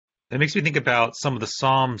That makes me think about some of the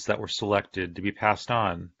Psalms that were selected to be passed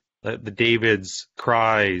on. The David's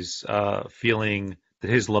cries, feeling that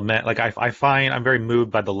his lament, like I find I'm very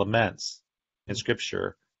moved by the laments in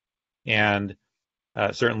Scripture, and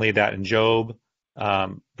certainly that in Job,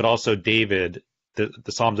 but also David, the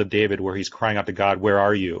Psalms of David, where he's crying out to God, "Where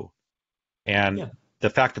are you?" And Yeah, the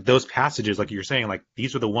fact that those passages, like you're saying, like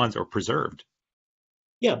these are the ones that were preserved.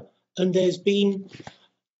 yeah. And there's been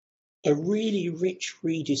a really rich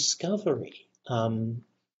rediscovery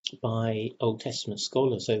by Old Testament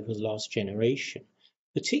scholars over the last generation,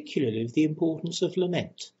 particularly of the importance of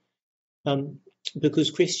lament. Um,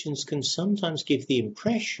 because Christians can sometimes give the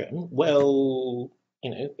impression, well,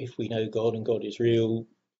 if we know God and God is real,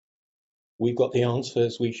 we've got the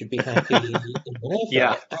answers, we should be happy, and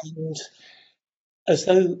Yeah, whatever. And as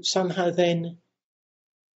though somehow then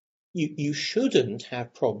you shouldn't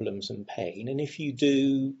have problems and pain, and if you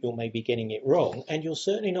do, you're maybe getting it wrong, and you're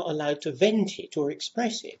certainly not allowed to vent it or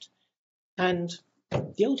express it. And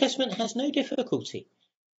the Old Testament has no difficulty.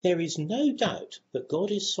 There is no doubt that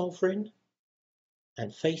God is sovereign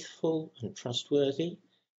and faithful and trustworthy,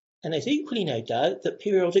 and there's equally no doubt that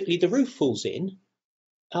periodically the roof falls in,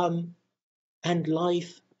 um, and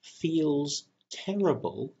life feels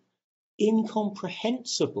terrible,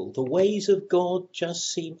 incomprehensible. The ways of God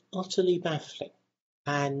just seem utterly baffling.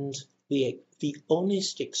 And the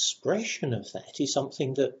honest expression of that is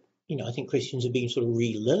something that, I think Christians have been sort of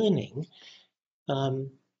relearning.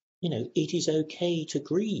 It is okay to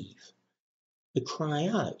grieve, to cry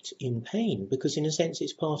out in pain, because in a sense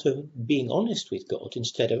it's part of being honest with God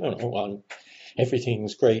instead of,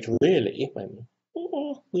 everything's great really, when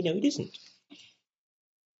we know it isn't.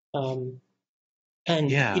 Um,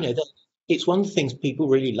 And, yeah, it's one of the things people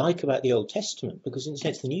really like about the Old Testament, because in a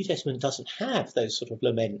sense, the New Testament doesn't have those sort of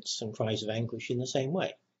laments and cries of anguish in the same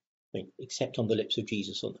way. I mean, except on the lips of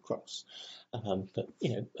Jesus on the cross. But,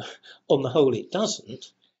 on the whole, it doesn't.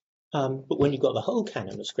 But when you've got the whole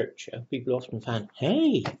canon of Scripture, people often find,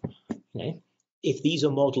 hey, if these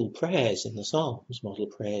are model prayers in the Psalms, model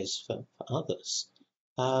prayers for others,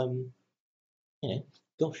 um,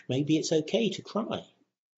 gosh, maybe it's okay to cry.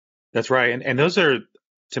 that's right. And those are,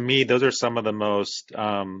 to me, those are some of the most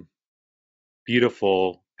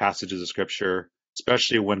beautiful passages of Scripture,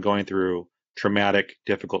 especially when going through traumatic,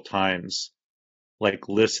 difficult times, like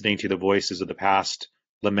listening to the voices of the past,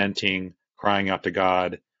 lamenting, crying out to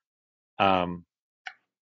God, um,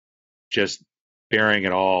 just bearing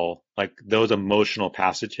it all. Like those emotional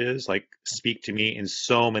passages, like speak to me in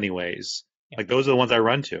so many ways. Yeah, Like those are the ones I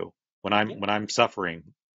run to yeah. when I'm suffering.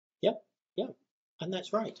 Yep, yep, and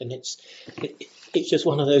that's right. And it's just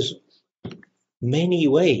one of those many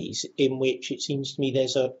ways in which it seems to me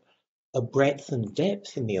there's a breadth and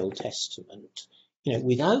depth in the Old Testament,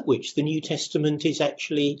 without which the New Testament is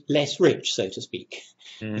actually less rich, so to speak,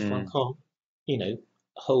 if one Mm. can't,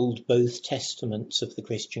 hold both testaments of the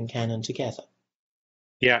Christian canon together.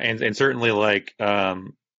 Yeah, and certainly like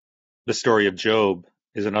the story of Job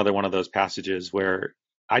is another one of those passages where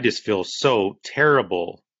I just feel so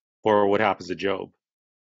terrible for what happens to Job.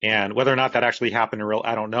 And whether or not that actually happened in real,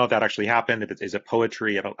 I don't know if that actually happened. If it is a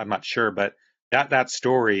poetry, I'm not sure. But that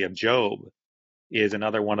story of Job is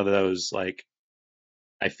another one of those like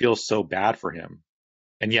I feel so bad for him,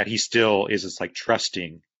 and yet he still is just like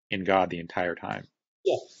trusting in God the entire time.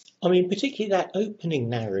 Yeah, I mean, particularly that opening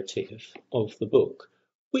narrative of the book,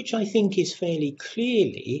 which I think is fairly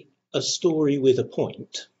clearly a story with a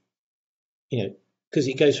point. Because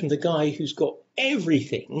it goes from the guy who's got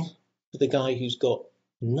everything to the guy who's got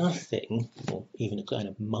nothing, or even a kind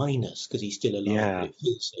of minus because he's still alive, but Yeah, it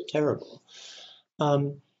feels so terrible.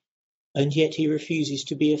 Um, and yet he refuses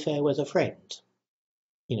to be a fair weather friend.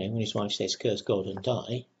 When his wife says, curse God and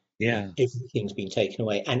die, yeah, everything's been taken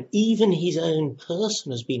away. And even his own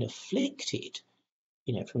person has been afflicted,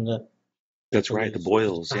 from the that's sort right. of The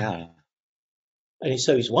boils. bad. Yeah, And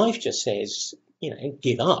so his wife just says,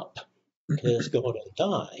 give up, curse God and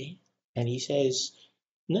die. And he says,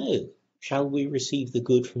 no, shall we receive the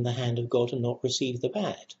good from the hand of God and not receive the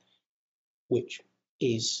bad? Which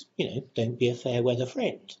is, don't be a fair weather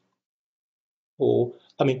friend. Or,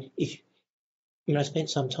 I mean, I spent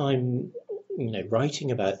some time,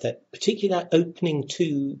 writing about that, particularly that opening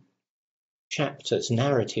two chapters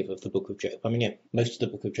narrative of the book of Job. I mean, most of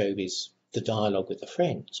the book of Job is the dialogue with the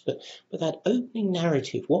friends, but that opening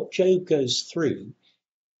narrative, what Job goes through,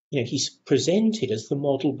 he's presented as the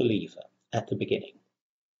model believer at the beginning.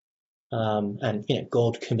 And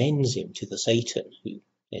God commends him to the Satan who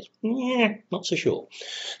says, not so sure.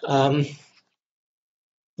 Um,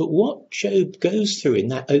 but what Job goes through in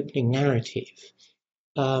that opening narrative,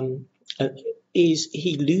 um, is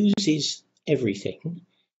he loses everything,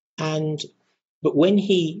 but when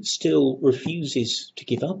he still refuses to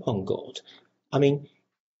give up on God, I mean,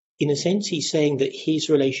 in a sense, he's saying that his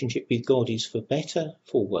relationship with God is for better,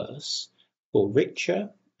 for worse, for richer,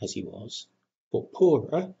 as he was, for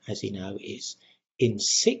poorer, as he now is, in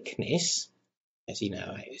sickness, as he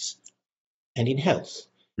now is, and in health.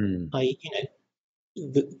 The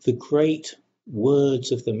great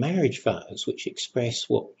words of the marriage vows, which express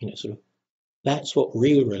what, that's what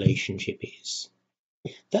real relationship is.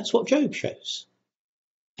 That's what Job shows.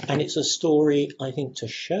 And it's a story, I think, to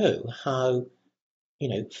show how,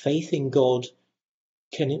 faith in God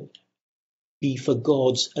can be for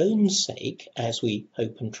God's own sake, as we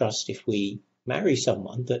hope and trust if we marry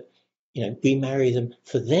someone, that, we marry them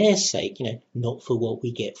for their sake, not for what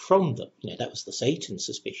we get from them. That was the Satan's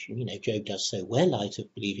suspicion. Job does so well out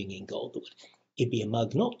of believing in God that it'd be a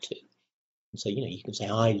mug not to. And so, you can say,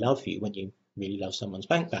 I love you when you really love someone's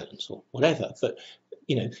bank balance or whatever. But,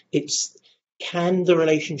 can the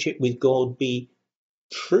relationship with God be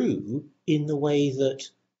true in the way that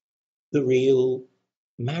the real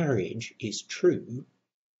marriage is true,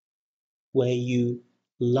 where you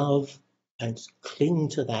love and cling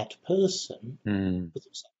to that person?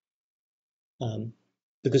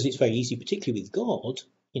 Because it's very easy, particularly with God,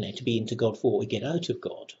 to be into God for what we get out of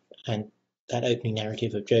God. And that opening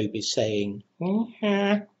narrative of Job is saying,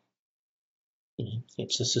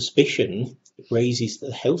 it's a suspicion, it raises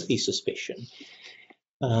the healthy suspicion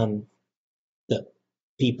that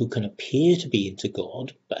people can appear to be into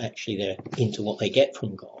God, but actually they're into what they get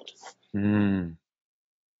from God. And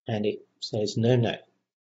it says, no.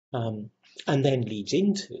 And then leads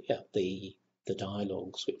into the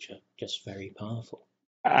dialogues, which are just very powerful.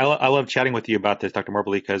 I love chatting with you about this, Dr.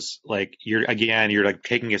 Moberly, because you're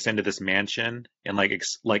taking us into this mansion and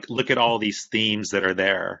look at all these themes that are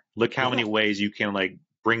there. Look how many ways you can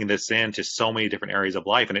bring this into so many different areas of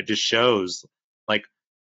life, and it just shows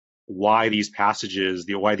why these passages,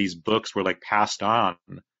 why these books were passed on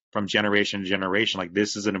from generation to generation.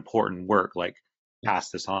 This is an important work. Pass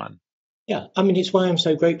this on. Yeah, I mean, it's why I'm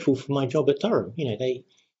so grateful for my job at Durham. They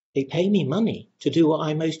pay me money to do what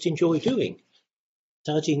I most enjoy doing,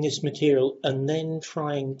 studying this material and then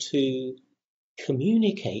trying to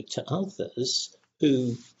communicate to others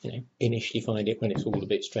who, initially find it when it's all a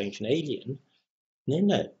bit strange and alien.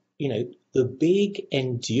 No, the big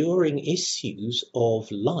enduring issues of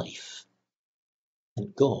life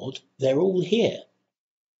and God, they're all here.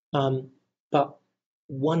 But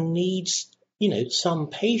one needs, some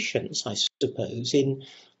patience, I suppose, in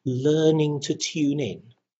learning to tune in,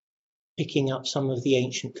 picking up some of the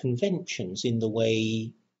ancient conventions in the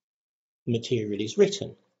way material is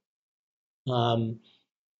written. Though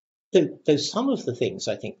some of the things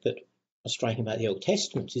I think that are striking about the Old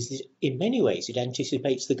Testament is that in many ways it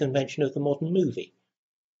anticipates the convention of the modern movie.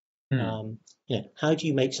 How do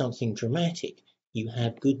you make something dramatic? You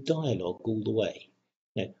have good dialogue all the way.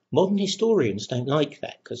 Modern historians don't like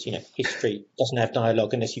that because, history doesn't have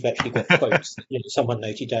dialogue unless you've actually got quotes that someone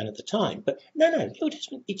noted down at the time. But no, the Old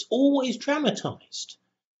Testament, it's always dramatized.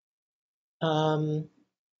 And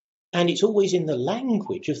it's always in the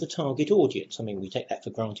language of the target audience. I mean, we take that for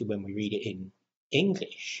granted when we read it in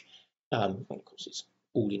English. Of course, it's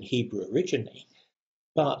all in Hebrew originally.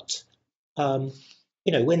 But,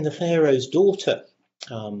 when the Pharaoh's daughter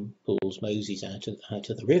pulls Moses out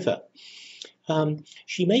of the river,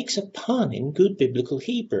 she makes a pun in good biblical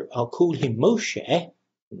Hebrew. I'll call him Moshe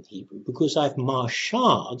in Hebrew because I've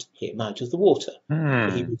marshad him out of the water.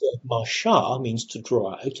 The Hebrew word marshah means to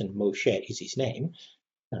draw out, and Moshe is his name.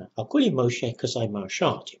 I'll call him Moshe because I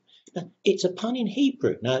marshad him. Now, it's a pun in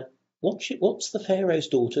Hebrew. Now, what's the Pharaoh's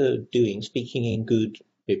daughter doing speaking in good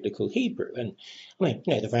biblical Hebrew? And I mean,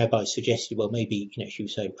 the rabbis suggested, well, maybe, she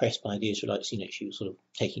was so impressed by the Israelites, she was sort of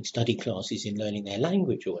taking study classes in learning their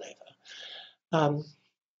language or whatever.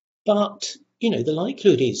 But, the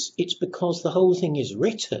likelihood is it's because the whole thing is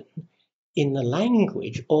written in the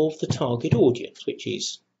language of the target audience, which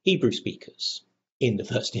is Hebrew speakers in the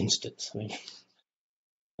first instance. I mean,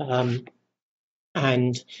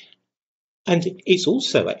 and it's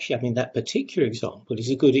also actually, that particular example is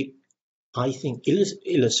a good, I think,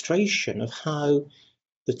 illustration of how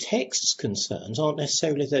the text's concerns aren't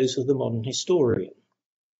necessarily those of the modern historian.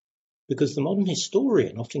 Because the modern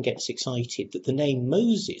historian often gets excited that the name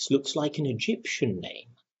Moses looks like an Egyptian name.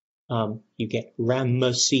 You get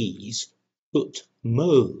Ramesses, but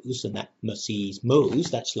Mose, and that Mose,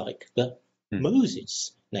 that's like the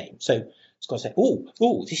Moses name. So it's got to say,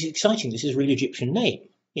 oh, this is exciting. This is a real Egyptian name.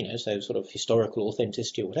 So sort of historical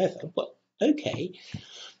authenticity or whatever. Well, okay.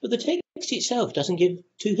 But the text itself doesn't give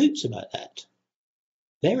two hoots about that.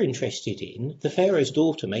 They're interested in the Pharaoh's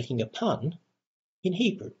daughter making a pun in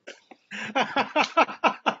Hebrew.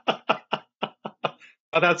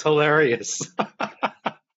 Oh, that's hilarious.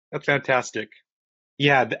 That's fantastic.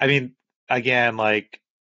 Yeah, I mean, again, like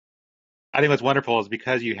I think what's wonderful is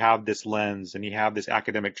because you have this lens and you have this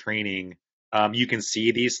academic training, you can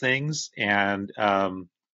see these things, and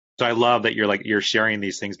so I love that you're sharing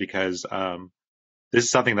these things because this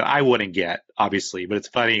is something that I wouldn't get, obviously, but it's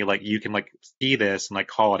funny, like you can like see this and like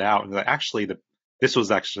call it out and like, actually this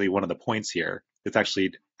was actually one of the points here. It's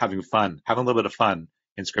actually having a little bit of fun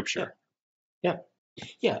in Yeah, scripture. yeah,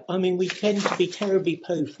 yeah. I mean, we tend to be terribly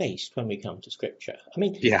po-faced when we come to Scripture.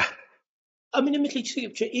 Yeah. Admittedly,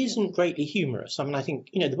 Scripture isn't greatly humorous. I think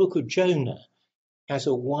the Book of Jonah has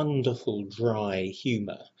a wonderful dry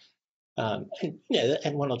humour, and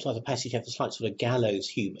one or two other passages have a slight sort of gallows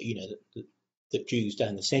humour. That Jews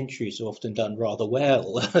down the centuries have often done rather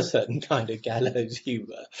well, a certain kind of gallows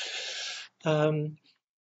humour. Um,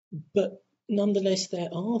 but nonetheless, there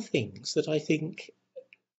are things that I think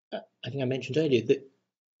I mentioned earlier that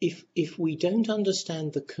if we don't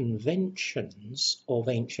understand the conventions of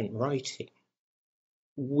ancient writing,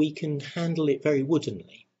 we can handle it very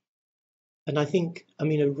woodenly. And I think, a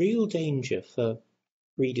real danger for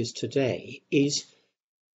readers today is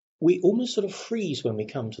we almost sort of freeze when we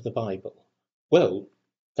come to the Bible. Well,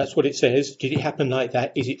 that's what it says. Did it happen like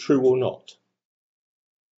that? Is it true or not?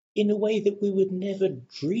 In a way that we would never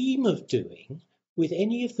dream of doing with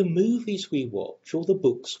any of the movies we watch or the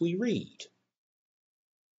books we read.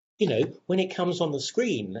 When it comes on the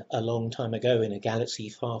screen a long time ago in a galaxy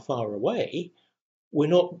far, far away, we're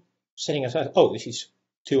not setting aside, oh, this is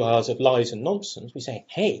 2 hours of lies and nonsense. We say,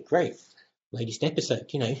 hey, great, latest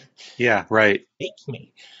episode, Yeah, right. hits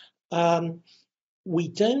me. Um, we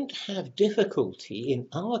don't have difficulty in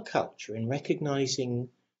our culture in recognizing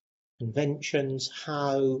conventions,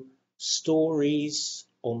 how stories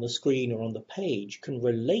on the screen or on the page can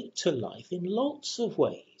relate to life in lots of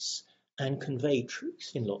ways and convey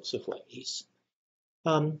truth in lots of ways.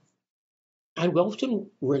 And we're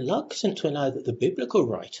often reluctant to allow that the biblical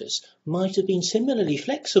writers might have been similarly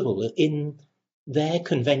flexible in their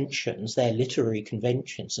conventions, their literary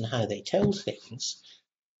conventions, and how they tell things.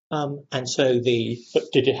 And so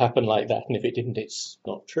but did it happen like that? And if it didn't, it's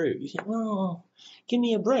not true. You think, well, give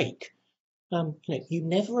me a break. You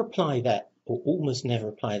never apply that, or almost never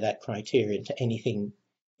apply that criterion to anything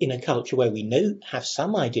in a culture where we have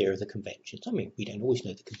some idea of the conventions. We don't always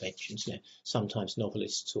know the conventions. Sometimes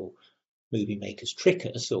novelists or movie makers trick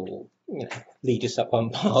us or lead us up one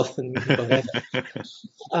path and whatever.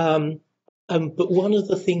 But one of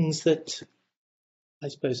the things that I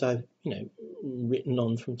suppose I've written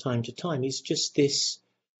on from time to time is just this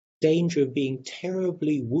danger of being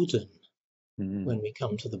terribly wooden Mhm. when we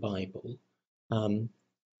come to the Bible.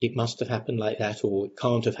 It must have happened like that, or it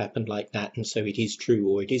can't have happened like that, and so it is true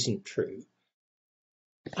or it isn't true.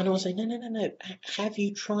 And I was saying, no. Have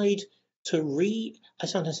you tried to read? I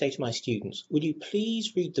sometimes say to my students, will you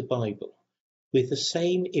please read the Bible with the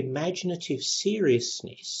same imaginative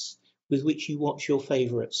seriousness with which you watch your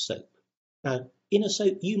favourite soap? Now, in a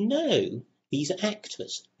soap, these are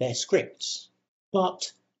actors, they're scripts.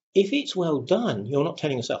 But if it's well done, you're not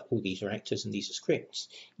telling yourself, oh, these are actors and these are scripts.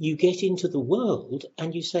 You get into the world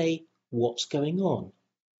and you say, what's going on?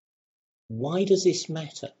 Why does this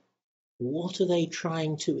matter? What are they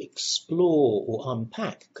trying to explore or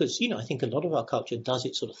unpack? Because, I think a lot of our culture does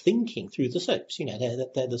it sort of thinking through the soaps.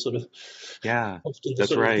 They're the sort of Yeah, often the that's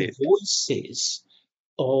sort of the right. voices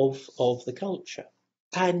of the culture.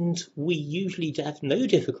 And we usually have no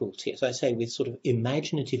difficulty, as I say, with sort of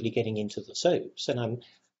imaginatively getting into the soaps. And I'm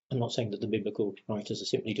not saying that the biblical writers are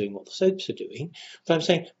simply doing what the soaps are doing, but I'm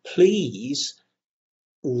saying, please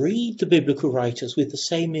read the biblical writers with the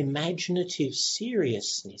same imaginative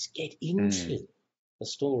seriousness, get Mm. into the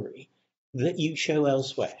story that you show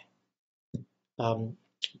elsewhere,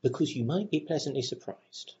 because you might be pleasantly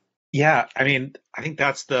surprised. Yeah, I mean, I think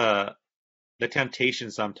that's the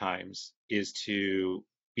temptation sometimes is to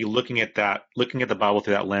be looking at the Bible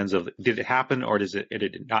through that lens of did it happen or did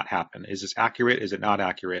it not happen? Is this accurate? Is it not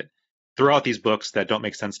accurate? Throughout these books that don't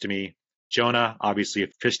make sense to me, Jonah, obviously a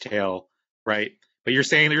fishtail, right? But you're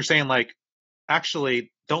saying like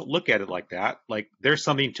actually don't look at it like that. Like there's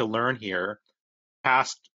something to learn here.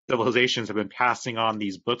 Past civilizations have been passing on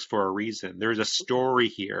these books for a reason. There's a story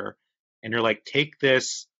here, and you're like take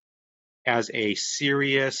this as a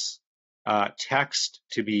serious text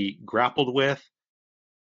to be grappled with,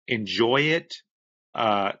 enjoy it,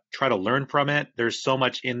 try to learn from it. There's so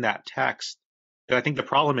much in that text that I think the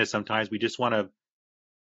problem is sometimes we just want to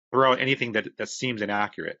throw out anything that seems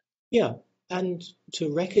inaccurate. Yeah. and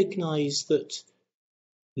to recognize that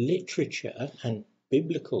literature and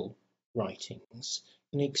biblical writings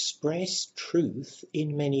can express truth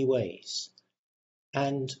in many ways.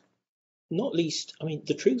 And not least, I mean,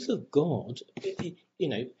 the truth of God,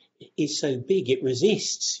 is so big, it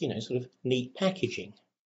resists, sort of neat packaging,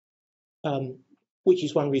 which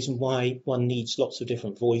is one reason why one needs lots of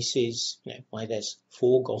different voices, why there's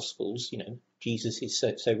 4 Gospels, Jesus is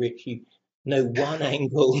so rich, no one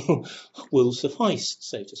angle will suffice,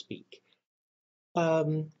 so to speak.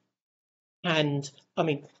 And I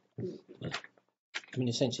mean, in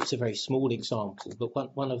a sense, it's a very small example,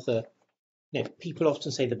 but one of the, people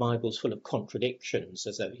often say the Bible's full of contradictions,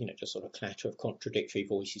 as though, just sort of clatter of contradictory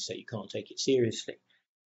voices, so you can't take it seriously.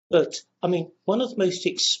 But I mean, one of the most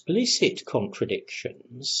explicit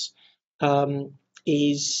contradictions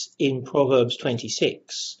is in Proverbs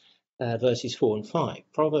 26, verses 4 and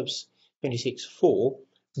 5. Proverbs 26:4,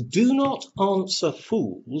 do not answer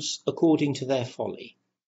fools according to their folly,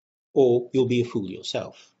 or you'll be a fool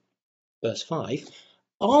yourself. Verse 5,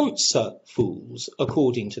 answer fools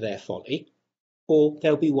according to their folly, or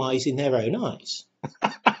they'll be wise in their own eyes.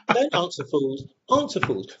 Don't answer fools, answer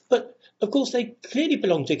fools. But of course, they clearly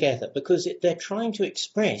belong together, because they're trying to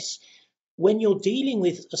express, when you're dealing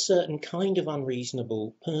with a certain kind of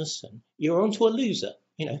unreasonable person, you're onto a loser.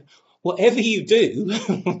 Whatever you do,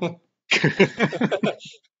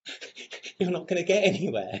 you're not going to get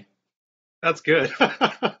anywhere. That's good.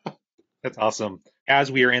 That's awesome.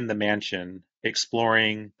 As we are in the mansion,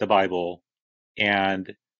 exploring the Bible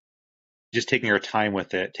and just taking our time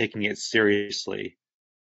with it, taking it seriously,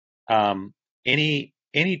 any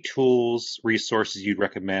tools, resources you'd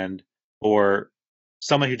recommend for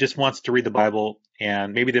someone who just wants to read the Bible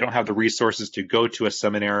and maybe they don't have the resources to go to a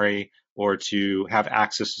seminary or to have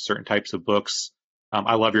access to certain types of books?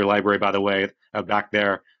 I love your library, by the way, back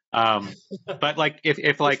there. But like,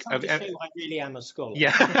 if like, I really am a scholar.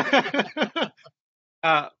 yeah.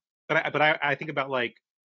 But I think about, like,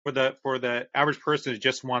 for the average person who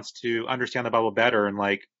just wants to understand the Bible better, and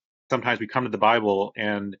like sometimes we come to the Bible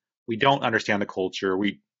and we don't understand the culture.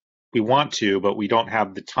 We want to, but we don't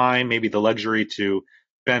have the time, maybe the luxury to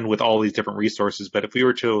spend with all these different resources. But if you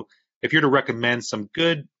were to recommend some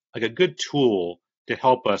good, like a good tool to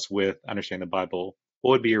help us with understanding the Bible,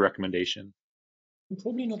 what would be your recommendation? I'm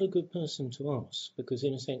probably not a good person to ask, because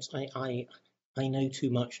in a sense, I know too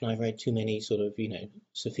much and I've read too many sort of,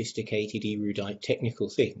 sophisticated, erudite, technical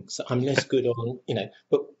things. I'm less good on,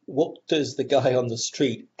 but what does the guy on the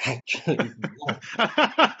street actually want?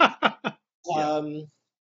 Yeah.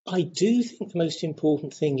 I do think the most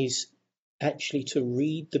important thing is actually to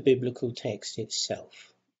read the biblical text itself.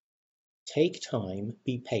 Take time,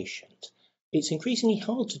 be patient. It's increasingly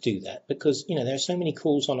hard to do that because, there are so many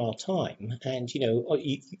calls on our time, and,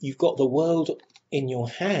 you've got the world in your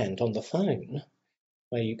hand on the phone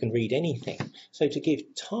where you can read anything. So to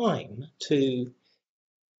give time to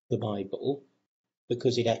the Bible,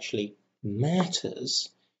 because it actually matters,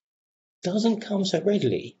 doesn't come so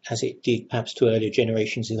readily as it did perhaps to earlier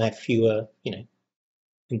generations who had fewer,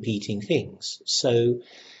 competing things. So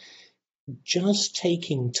just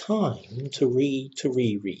taking time to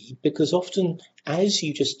reread, because often as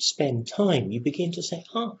you just spend time, you begin to say,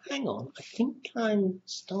 oh, hang on, I think I'm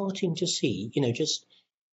starting to see, just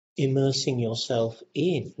immersing yourself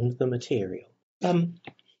in the material.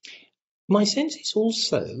 My sense is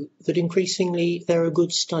also that increasingly there are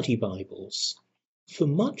good study Bibles. For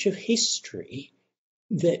much of history,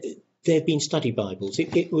 there have been study Bibles.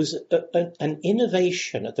 It was an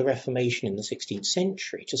innovation at the Reformation in the 16th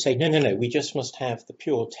century to say, no, we just must have the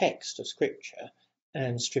pure text of Scripture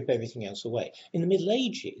and strip everything else away. In the Middle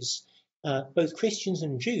Ages, both Christians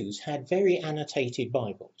and Jews had very annotated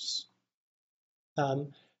Bibles.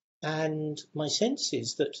 And my sense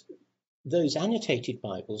is that those annotated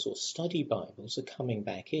Bibles or study Bibles are coming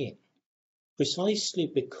back in precisely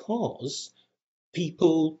because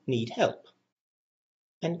people need help.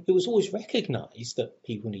 And it was always recognized that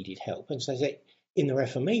people needed help. And so in the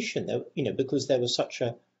Reformation, because there was such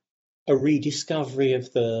a rediscovery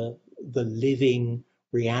of the living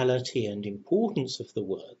reality and importance of the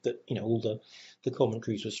word that, all the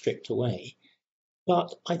commentaries were stripped away.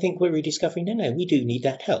 But I think we're rediscovering, no, we do need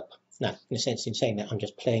that help. Now, in a sense, in saying that, I'm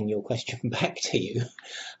just playing your question back to you.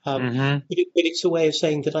 But it's a way of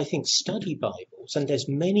saying that I think study Bibles, and there's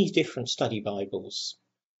many different study Bibles,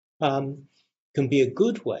 can be a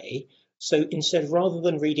good way. So rather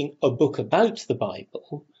than reading a book about the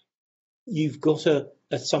Bible, you've got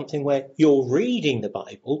something where you're reading the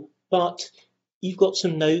Bible, but you've got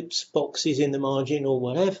some notes, boxes in the margin or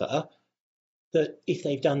whatever, that if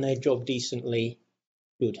they've done their job decently,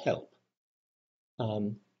 would help.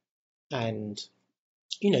 And,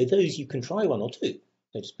 those you can try one or two,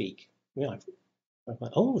 so to speak. I'm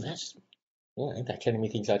like, oh, they're telling me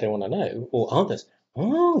things I don't want to know. Or others,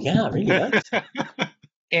 oh, yeah, I really like that.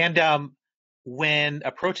 And when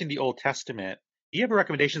approaching the Old Testament, do you have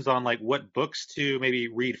recommendations on like what books to maybe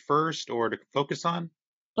read first or to focus on?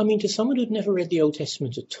 I mean, to someone who'd never read the Old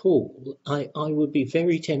Testament at all, I would be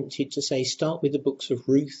very tempted to say start with the books of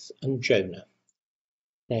Ruth and Jonah.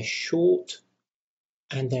 They're short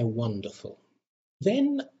and they're wonderful.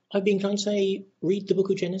 Then I've been trying to say read the book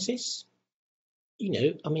of Genesis.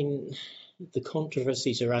 I mean, the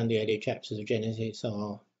controversies around the earlier chapters of Genesis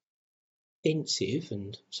are offensive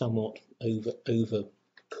and somewhat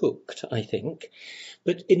overcooked, I think.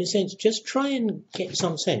 But in a sense, just try and get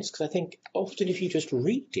some sense, because I think often if you just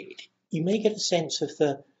read it, you may get a sense of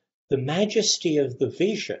the majesty of the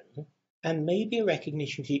vision, and maybe a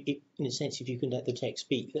recognition, in a sense, if you can let the text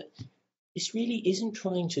speak, that this really isn't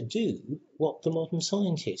trying to do what the modern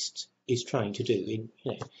scientist is trying to do,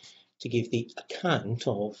 to give the account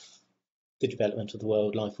of the development of the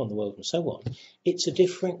world, life on the world, and so on. It's a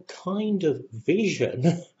different kind of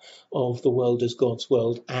vision of the world as God's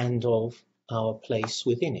world and of our place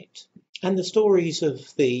within it. And the stories of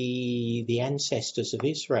the ancestors of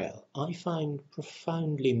Israel, I find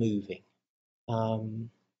profoundly moving.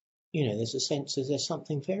 There's a sense that there's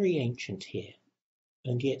something very ancient here,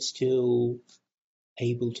 and yet still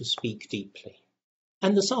able to speak deeply.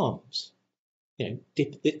 And the Psalms,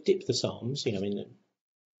 dip the Psalms,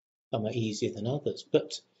 some are easier than others,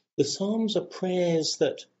 but the Psalms are prayers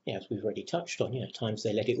that, as we've already touched on, at times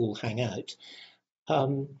they let it all hang out.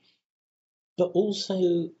 But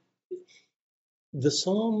also the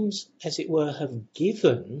Psalms, as it were, have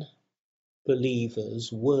given believers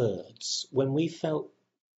words when we felt,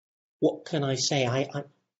 what can I say?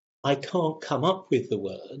 I can't come up with the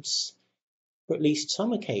words. For at least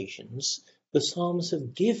some occasions, the Psalms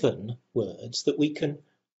have given words that we can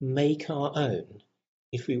make our own.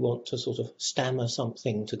 If we want to sort of stammer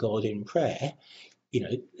something to God in prayer,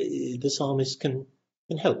 the psalmist can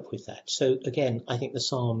help with that. So again, I think the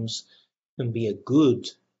Psalms can be a good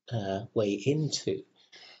way into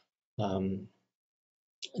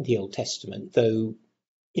the Old Testament, though,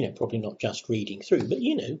 probably not just reading through, but,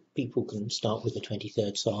 people can start with the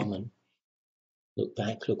 23rd Psalm and look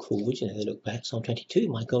back, look forward. They look back, Psalm 22,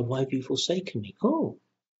 my God, why have you forsaken me? Oh,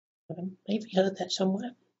 maybe heard that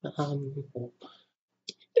somewhere.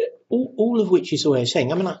 All of which is a way of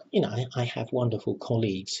saying, I have wonderful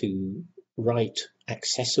colleagues who write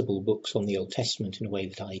accessible books on the Old Testament in a way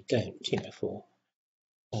that I don't, for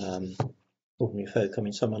ordinary folk. I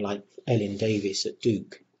mean, someone like Ellen Davis at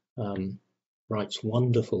Duke writes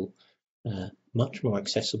wonderful, much more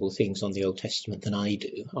accessible things on the Old Testament than I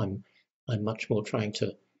do. I'm much more trying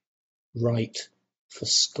to write for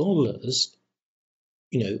scholars,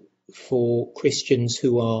 for Christians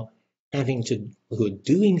who are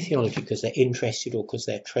doing theology because they're interested or because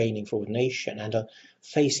they're training for ordination and are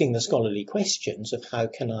facing the scholarly questions of how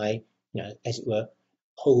can I, as it were,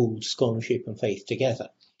 hold scholarship and faith together,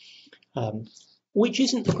 which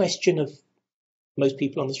isn't the question of most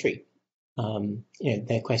people on the street.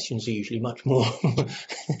 Their questions are usually much more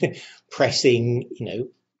pressing,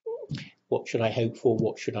 what should I hope for?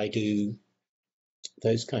 What should I do?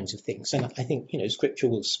 Those kinds of things. And I think, Scripture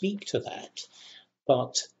will speak to that,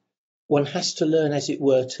 but one has to learn, as it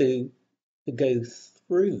were, to go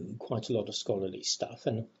through quite a lot of scholarly stuff.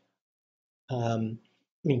 And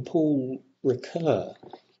Paul Ricoeur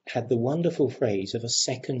had the wonderful phrase of a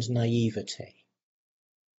second naivete,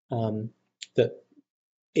 that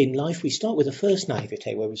in life we start with a first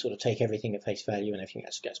naivete where we sort of take everything at face value and everything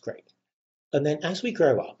that's great. And then as we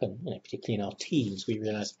grow up, and particularly in our teens, we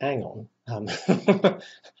realise, hang on,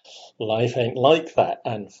 life ain't like that,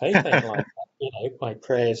 and faith ain't like that. My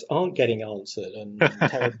prayers aren't getting answered, and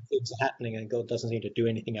terrible things are happening, and God doesn't seem to do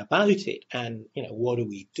anything about it. And what do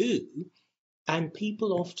we do? And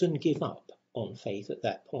people often give up on faith at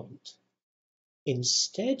that point,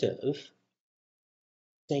 instead of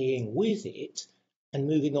staying with it and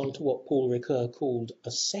moving on to what Paul Ricoeur called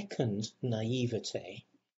a second naivete,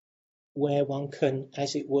 where one can,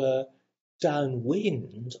 as it were,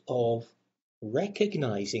 downwind of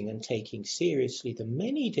recognizing and taking seriously the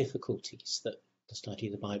many difficulties that the study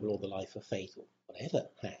of the Bible or the life of faith or whatever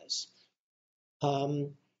has.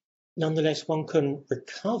 Nonetheless, one can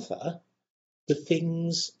recover the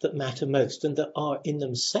things that matter most and that are in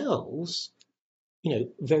themselves,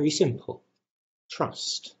 very simple.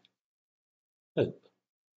 Trust, hope,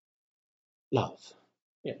 love,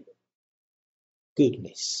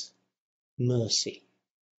 goodness, mercy,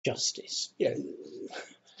 justice.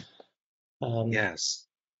 Yes,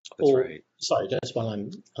 that's Or, right. sorry, that's while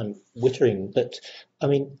I'm wittering, but I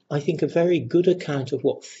mean, I think a very good account of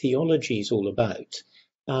what theology is all about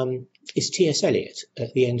is T.S. Eliot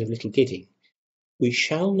at the end of Little Gidding. We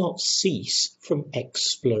shall not cease from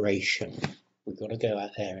exploration. We've got to go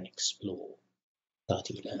out there and explore,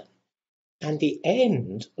 study, learn. And the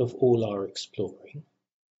end of all our exploring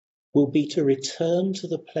will be to return to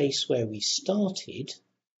the place where we started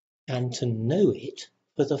and to know it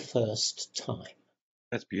for the first time.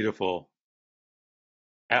 That's beautiful.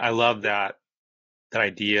 I love that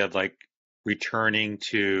idea of like returning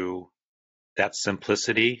to that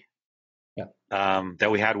simplicity Yeah.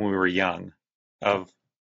 that we had when we were young, of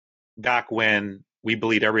back when we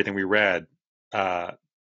believed everything we read uh,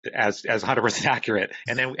 as 100% accurate,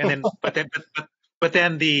 but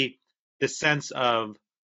then the sense of,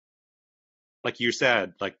 like you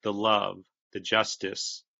said, like the love, the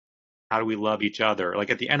justice. How do we love each other? Like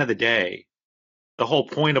at the end of the day, the whole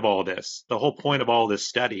point of all this, the whole point of all this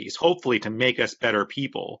study is hopefully to make us better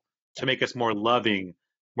people, to make us more loving,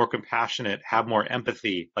 more compassionate, have more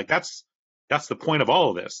empathy. Like that's the point of all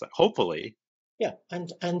of this, hopefully. Yeah,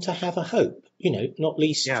 and to have a hope, not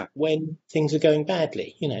least Yeah, when things are going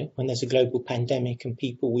badly, when there's a global pandemic and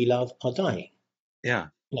people we love are dying, yeah,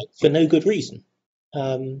 for no good reason.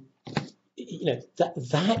 Um,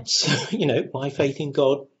 that's my faith in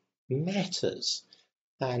God matters,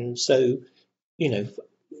 and so you know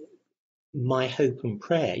my hope and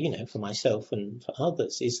prayer, for myself and for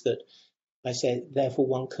others is that I say therefore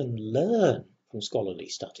one can learn from scholarly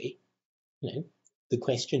study. The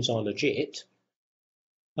questions are legit.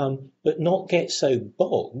 But not get so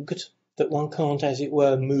bogged that one can't, as it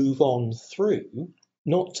were, move on through,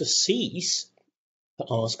 not to cease to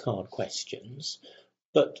ask hard questions,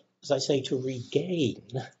 but, as I say, to regain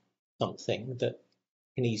something that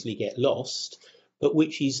can easily get lost, but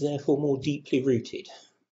which is therefore more deeply rooted.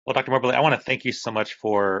 well, Dr. Moberly, I want to thank you so much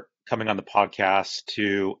for coming on the podcast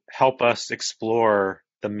to help us explore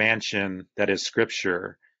the mansion that is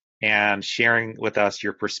Scripture and sharing with us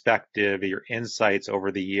your perspective, your insights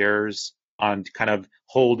over the years on kind of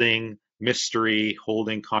holding mystery,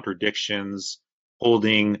 holding contradictions,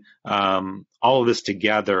 holding all of this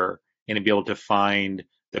together and to be able to find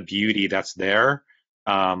the beauty that's there.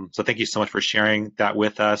 So thank you so much for sharing that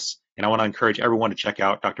with us. And I want to encourage everyone to check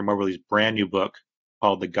out Dr. Moberly's brand new book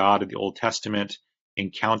called The God of the Old Testament,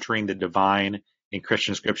 Encountering the Divine in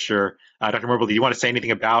Christian Scripture. Dr. Moberly, do you want to say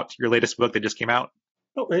anything about your latest book that just came out?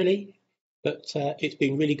 Not really, but it's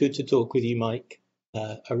been really good to talk with you, Mike.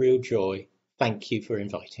 A real joy. Thank you for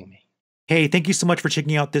inviting me. Hey, thank you so much for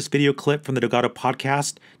checking out this video clip from the Delgado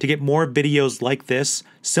podcast. To get more videos like this,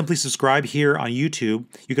 simply subscribe here on YouTube.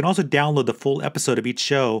 You can also download the full episode of each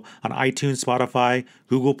show on iTunes, Spotify,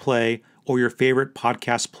 Google Play, or your favorite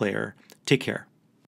podcast player. Take care.